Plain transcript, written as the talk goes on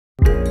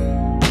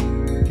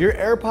Your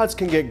AirPods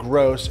can get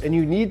gross and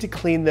you need to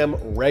clean them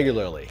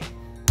regularly.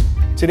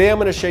 Today I'm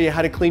going to show you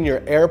how to clean your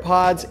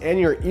AirPods and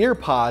your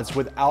EarPods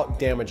without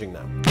damaging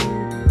them.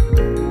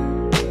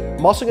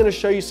 I'm also going to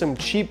show you some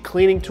cheap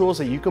cleaning tools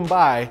that you can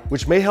buy,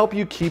 which may help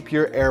you keep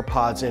your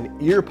AirPods and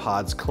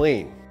EarPods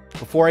clean.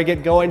 Before I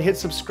get going, hit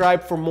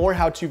subscribe for more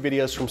how-to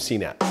videos from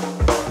CNET.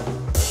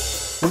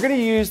 We're going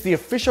to use the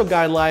official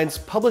guidelines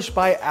published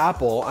by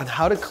Apple on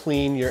how to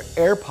clean your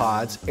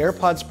AirPods,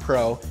 AirPods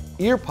Pro,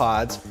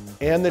 EarPods,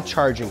 and the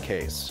charging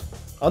case.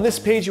 On this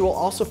page, you will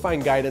also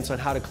find guidance on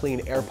how to clean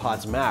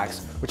AirPods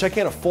Max, which I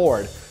can't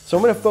afford, so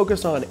I'm going to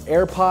focus on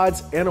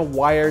AirPods and a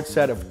wired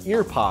set of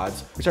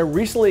EarPods, which I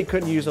recently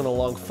couldn't use on a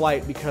long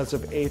flight because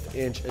of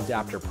 1/8"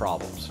 adapter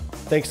problems.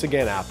 Thanks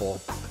again,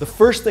 Apple. The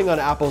first thing on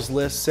Apple's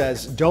list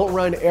says don't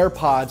run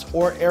AirPods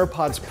or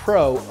AirPods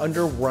Pro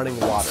under running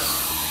water.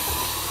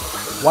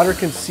 Water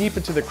can seep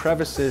into the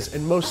crevices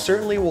and most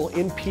certainly will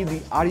impede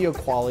the audio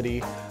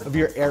quality of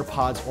your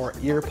AirPods or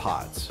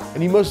EarPods.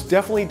 And you most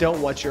definitely don't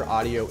want your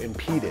audio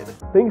impeded.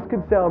 Things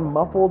could sound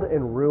muffled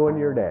and ruin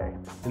your day.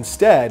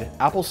 Instead,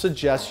 Apple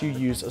suggests you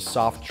use a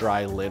soft,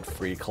 dry,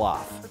 lint-free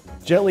cloth.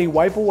 Gently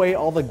wipe away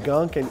all the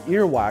gunk and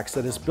earwax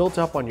that has built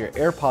up on your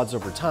AirPods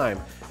over time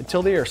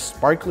until they are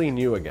sparkly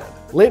new again.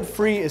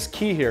 Lint-free is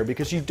key here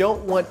because you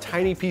don't want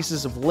tiny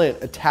pieces of lint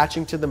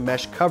attaching to the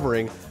mesh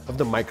covering of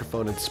the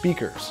microphone and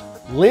speakers.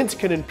 Lint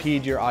can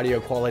impede your audio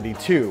quality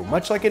too,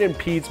 much like it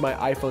impedes my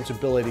iPhone's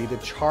ability to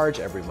charge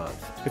every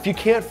month. If you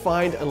can't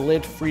find a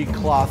lint-free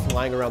cloth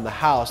lying around the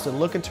house, then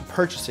look into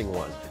purchasing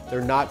one.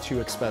 They're not too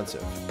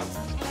expensive.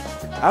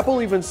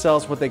 Apple even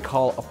sells what they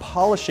call a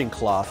polishing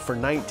cloth for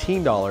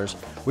 $19,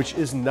 which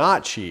is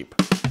not cheap.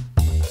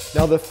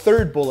 Now the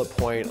third bullet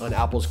point on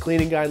Apple's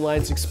cleaning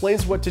guidelines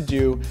explains what to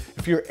do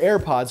if your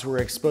AirPods were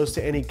exposed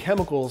to any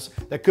chemicals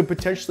that could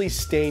potentially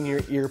stain your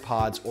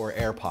EarPods or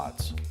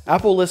AirPods.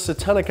 Apple lists a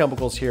ton of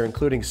chemicals here,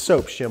 including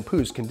soaps,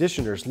 shampoos,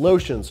 conditioners,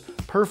 lotions,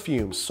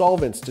 perfumes,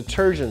 solvents,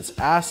 detergents,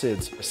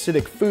 acids,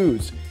 acidic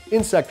foods,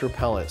 insect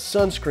repellent,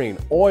 sunscreen,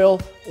 oil,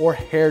 or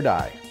hair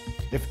dye.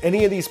 If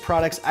any of these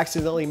products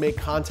accidentally make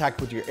contact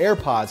with your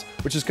AirPods,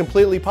 which is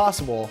completely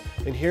possible,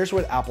 then here's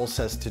what Apple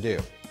says to do.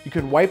 You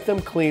can wipe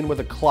them clean with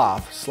a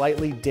cloth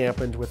slightly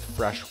dampened with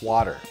fresh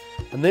water,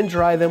 and then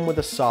dry them with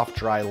a soft,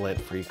 dry,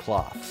 lint-free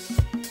cloth.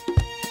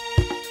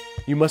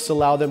 You must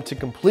allow them to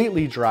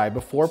completely dry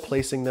before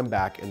placing them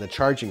back in the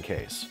charging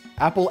case.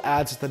 Apple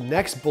adds the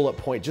next bullet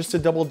point just to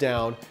double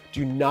down: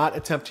 do not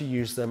attempt to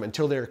use them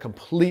until they are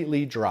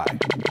completely dry.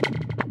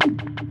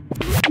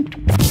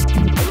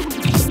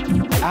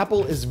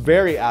 Apple is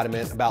very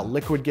adamant about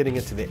liquid getting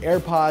into the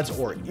AirPods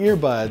or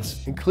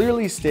earbuds and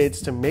clearly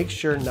states to make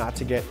sure not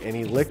to get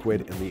any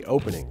liquid in the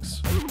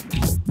openings.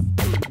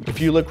 If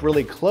you look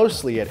really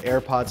closely at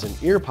AirPods and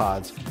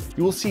EarPods,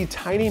 you will see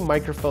tiny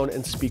microphone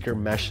and speaker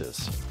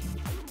meshes.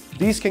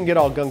 These can get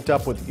all gunked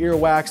up with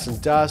earwax and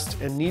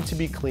dust and need to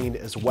be cleaned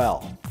as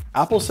well.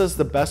 Apple says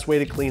the best way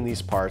to clean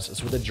these parts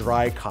is with a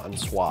dry cotton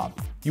swab.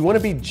 You want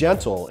to be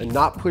gentle and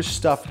not push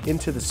stuff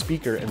into the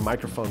speaker and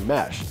microphone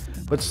mesh,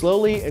 but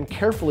slowly and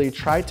carefully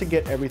try to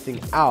get everything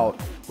out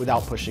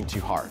without pushing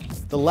too hard.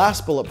 The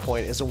last bullet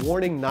point is a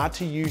warning not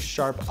to use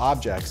sharp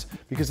objects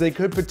because they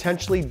could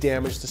potentially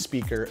damage the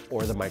speaker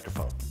or the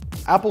microphone.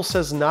 Apple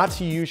says not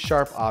to use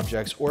sharp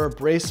objects or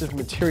abrasive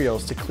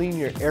materials to clean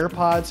your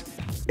AirPods,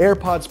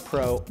 AirPods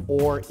Pro,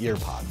 or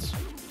EarPods.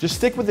 Just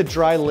stick with a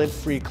dry,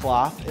 lint-free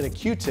cloth and a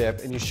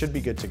Q-tip and you should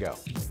be good to go.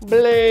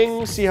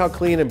 Bling! See how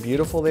clean and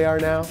beautiful they are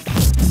now?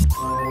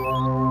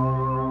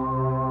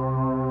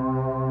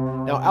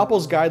 Now,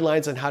 Apple's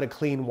guidelines on how to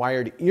clean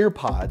wired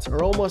EarPods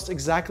are almost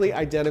exactly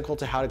identical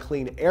to how to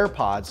clean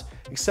AirPods,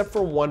 except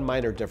for one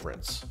minor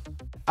difference.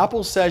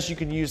 Apple says you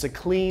can use a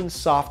clean,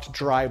 soft,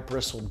 dry,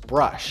 bristled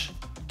brush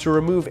to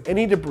remove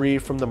any debris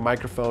from the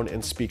microphone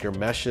and speaker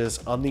meshes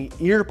on the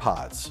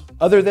EarPods.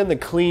 Other than the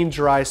clean,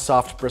 dry,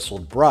 soft,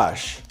 bristled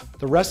brush,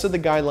 the rest of the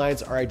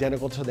guidelines are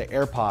identical to the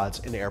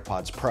AirPods and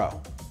AirPods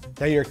Pro.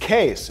 Now your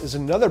case is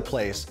another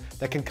place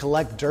that can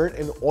collect dirt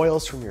and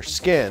oils from your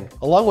skin,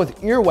 along with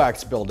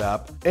earwax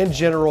buildup and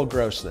general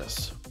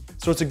grossness.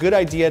 So it's a good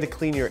idea to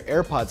clean your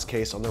AirPods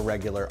case on the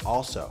regular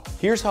also.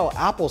 Here's how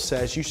Apple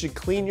says you should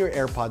clean your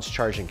AirPods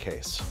charging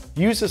case.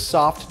 Use a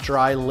soft,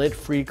 dry,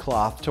 lint-free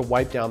cloth to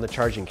wipe down the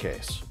charging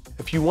case.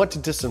 If you want to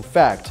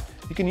disinfect,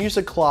 you can use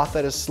a cloth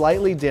that is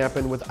slightly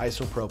dampened with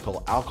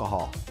isopropyl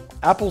alcohol.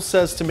 Apple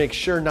says to make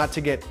sure not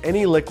to get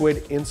any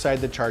liquid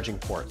inside the charging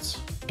ports.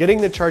 Getting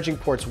the charging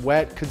ports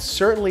wet could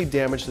certainly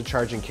damage the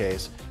charging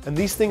case, and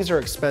these things are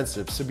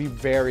expensive, so be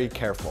very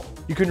careful.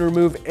 You can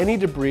remove any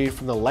debris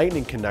from the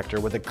lightning connector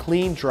with a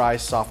clean, dry,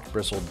 soft,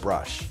 bristled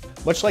brush.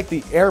 Much like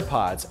the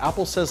AirPods,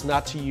 Apple says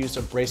not to use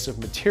abrasive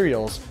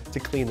materials to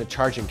clean the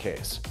charging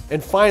case.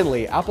 And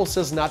finally, Apple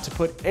says not to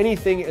put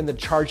anything in the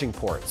charging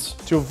ports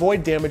to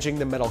avoid damaging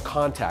the metal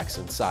contacts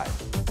inside.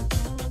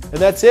 And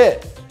that's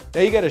it.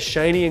 Now you got a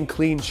shiny and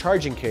clean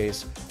charging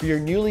case for your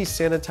newly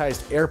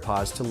sanitized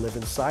AirPods to live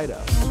inside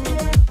of.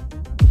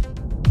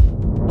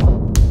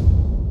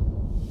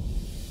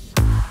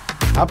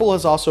 Apple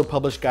has also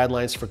published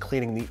guidelines for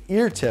cleaning the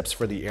ear tips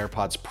for the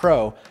AirPods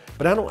Pro,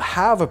 but I don't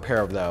have a pair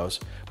of those,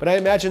 but I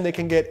imagine they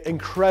can get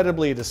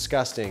incredibly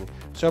disgusting,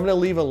 so I'm gonna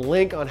leave a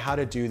link on how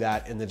to do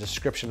that in the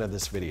description of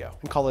this video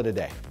and call it a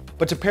day.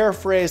 But to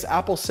paraphrase,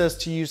 Apple says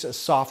to use a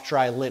soft,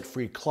 dry,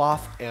 lint-free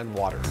cloth and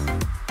water.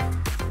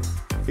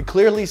 It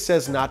clearly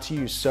says not to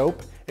use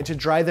soap and to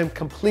dry them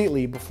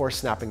completely before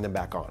snapping them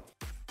back on.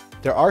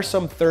 There are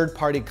some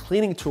third-party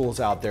cleaning tools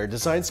out there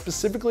designed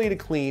specifically to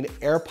clean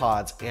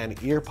AirPods and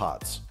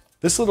EarPods.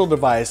 This little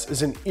device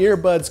is an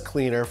earbuds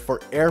cleaner for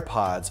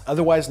AirPods,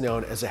 otherwise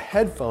known as a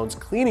headphones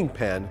cleaning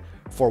pen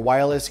for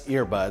wireless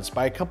earbuds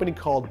by a company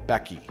called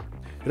Becky.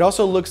 It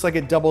also looks like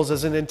it doubles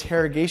as an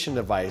interrogation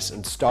device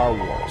in Star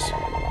Wars.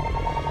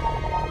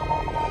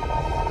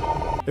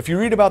 If you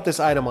read about this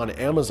item on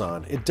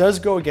Amazon, it does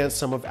go against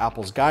some of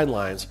Apple's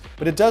guidelines,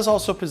 but it does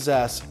also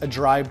possess a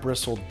dry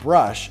bristled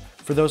brush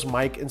for those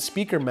mic and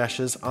speaker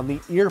meshes on the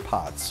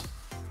EarPods.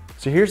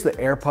 So here's the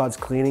AirPods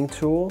cleaning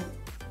tool.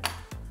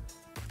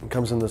 It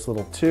comes in this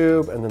little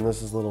tube, and then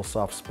this is a little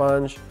soft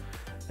sponge,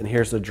 and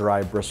here's the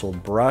dry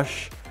bristled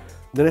brush.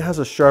 Then it has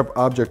a sharp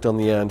object on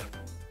the end,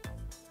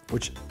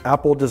 which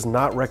Apple does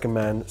not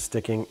recommend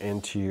sticking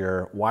into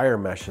your wire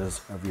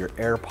meshes of your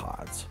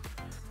AirPods.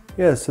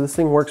 Yeah, so this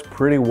thing works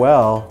pretty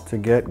well to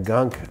get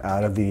gunk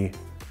out of the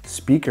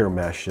speaker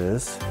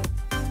meshes.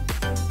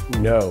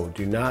 No,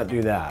 do not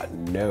do that,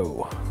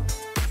 no.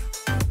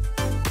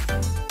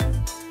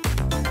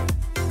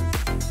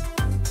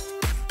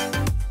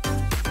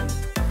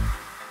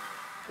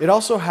 It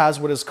also has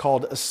what is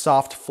called a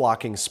soft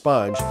flocking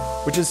sponge,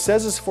 which it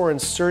says is for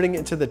inserting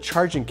into the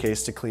charging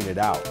case to clean it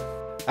out.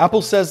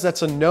 Apple says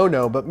that's a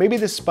no-no, but maybe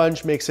the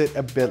sponge makes it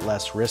a bit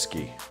less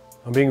risky.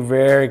 I'm being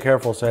very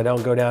careful so I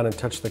don't go down and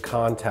touch the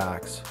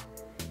contacts,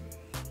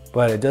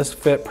 but it does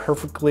fit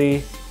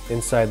perfectly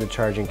inside the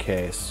charging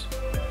case.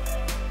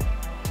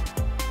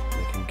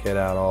 I can get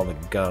out all the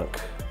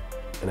gunk,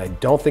 and I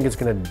don't think it's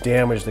gonna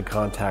damage the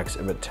contacts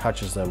if it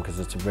touches them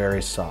because it's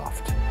very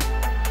soft.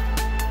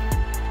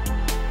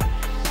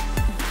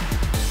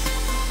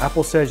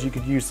 Apple says you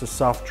could use the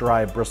soft,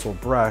 dry, bristled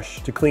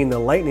brush to clean the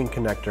lightning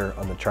connector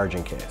on the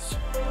charging case.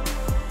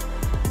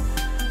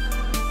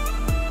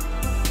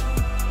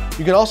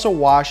 You can also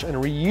wash and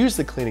reuse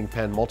the cleaning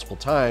pen multiple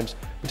times,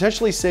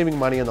 potentially saving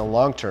money in the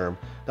long term,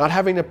 not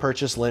having to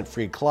purchase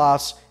lint-free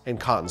cloths and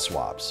cotton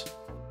swabs.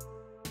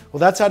 Well,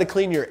 that's how to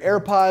clean your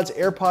AirPods,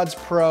 AirPods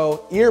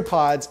Pro,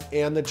 EarPods,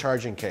 and the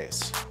charging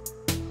case.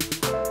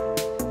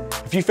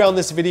 If you found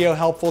this video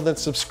helpful, then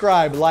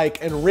subscribe,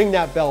 like, and ring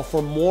that bell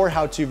for more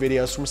how-to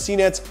videos from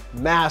CNET's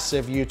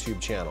massive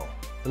YouTube channel.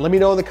 And let me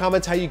know in the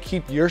comments how you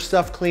keep your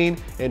stuff clean,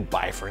 and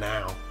bye for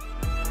now.